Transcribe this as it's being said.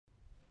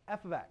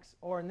f of x.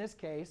 Or in this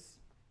case,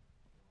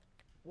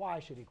 y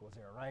should equal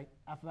 0, right?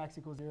 F of x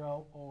equals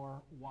 0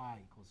 or y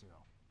equals 0.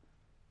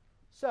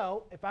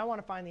 So if I want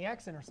to find the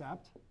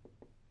x-intercept,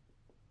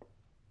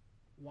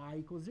 y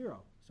equals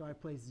 0. So I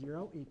place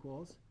 0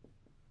 equals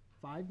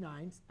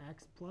 5/9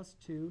 x plus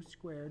 2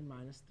 squared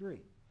minus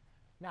 3.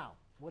 Now,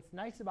 what's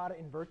nice about it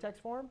in vertex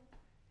form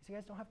is you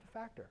guys don't have to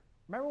factor.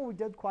 Remember when we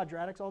did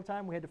quadratics all the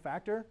time? We had to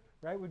factor,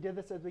 right? We did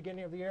this at the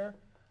beginning of the year.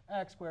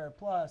 X squared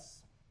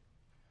plus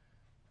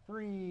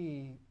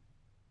 3,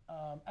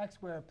 x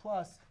squared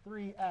plus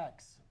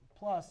 3x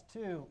plus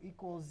 2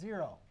 equals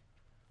 0.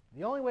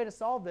 The only way to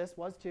solve this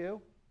was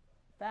to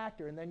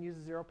factor and then use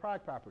the zero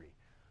product property.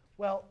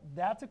 Well,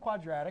 that's a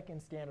quadratic in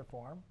standard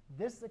form.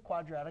 This is a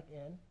quadratic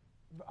in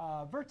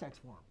vertex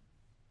form.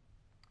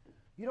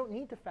 You don't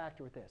need to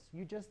factor with this.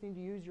 You just need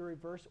to use your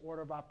reverse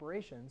order of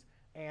operations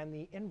and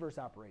the inverse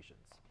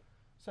operations.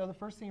 So the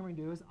first thing we're going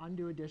to do is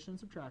undo addition and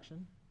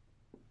subtraction.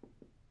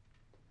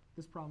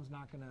 This problem's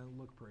not going to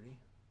look pretty.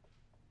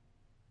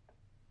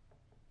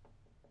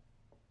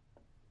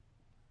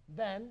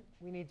 Then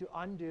we need to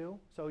undo.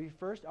 So you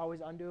first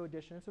always undo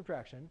addition and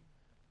subtraction.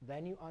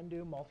 Then you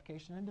undo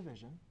multiplication and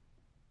division.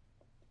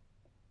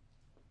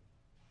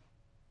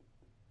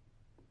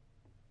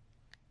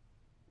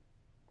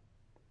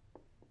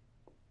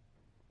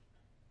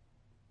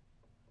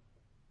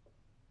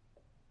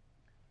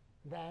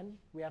 Then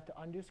we have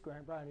to undo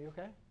squaring. Brian, are you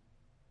OK?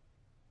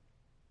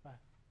 Are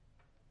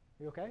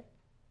you OK? OK.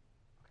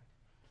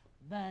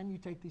 Then you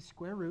take the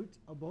square root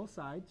of both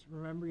sides.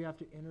 Remember, you have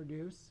to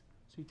introduce.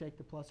 So you take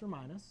the plus or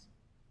minus.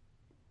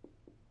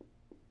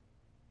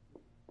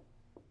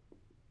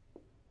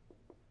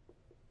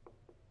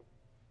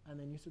 And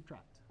then you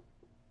subtract.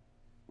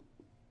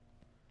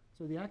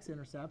 So the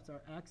x-intercepts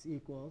are x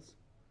equals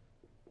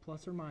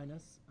plus or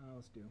minus,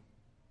 let's do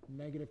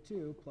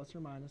 -2 plus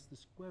or minus the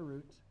square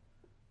root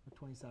of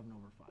 27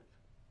 over 5.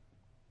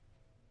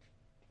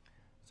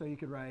 So you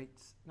could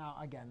write, now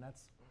again,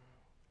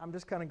 I'm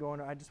just kind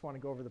of I just want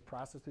to go over the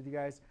process with you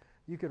guys.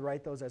 You could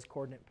write those as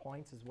coordinate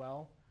points as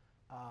well.